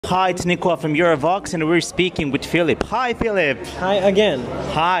Hi, it's Nicola from Eurovox, and we're speaking with Philip. Hi, Philip. Hi again.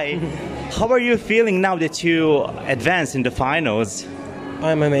 Hi. How are you feeling now that you advanced in the finals?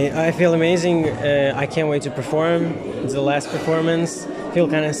 I feel amazing. I can't wait to perform. It's the last performance. Feel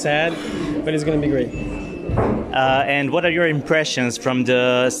kind of sad, but it's gonna be great. And what are your impressions from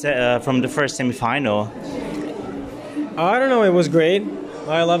the first semifinal? I don't know. It was great.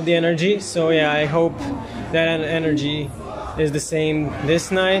 I love the energy. So yeah, I hope that energy is the same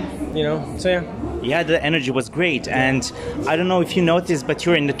this night. So yeah. Yeah, the energy was great, and I don't know if you noticed, but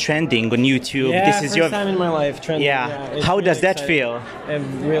you're in the trending on YouTube. Yeah, this is first your time in my life trending. Yeah. How does that feel?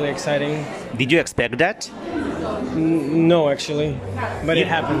 Really exciting. Did you expect that? No, actually, but it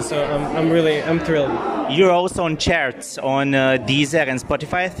happened. So I'm thrilled. You're also on charts on Deezer and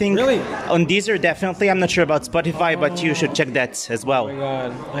Spotify, I think. Really? On Deezer, definitely. I'm not sure about Spotify, but you should check that as well. Oh my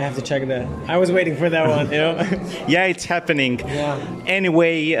God, I have to check that. I was waiting for that one. Yeah, it's happening. Yeah.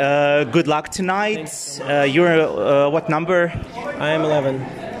 Anyway, good luck tonight. You're what number? I am 11.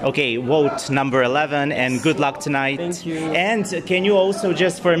 Okay, vote number 11, and good luck tonight. Thank you. And can you also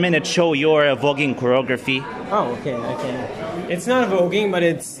just for a minute show your voguing choreography? Oh, okay, I can. It's not voguing, but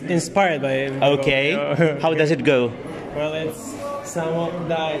it's inspired by Okay. How does it go? Well, it's samo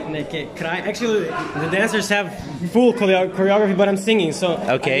daj neke kraj. Actually, the dancers have full choreography, but I'm singing, so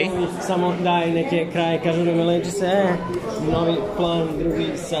Okay. Samo daj neke kraj, kažu da me leči se. Novi plan,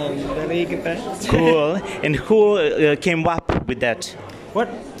 drugi san, da rike pe. Cool. And who came up with that? What?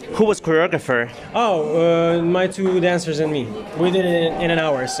 Who was choreographer? Oh, my two dancers and me. We did it in an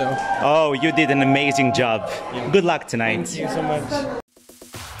hour, so. Oh, you did an amazing job. Yeah. Good luck tonight. Thank you so much.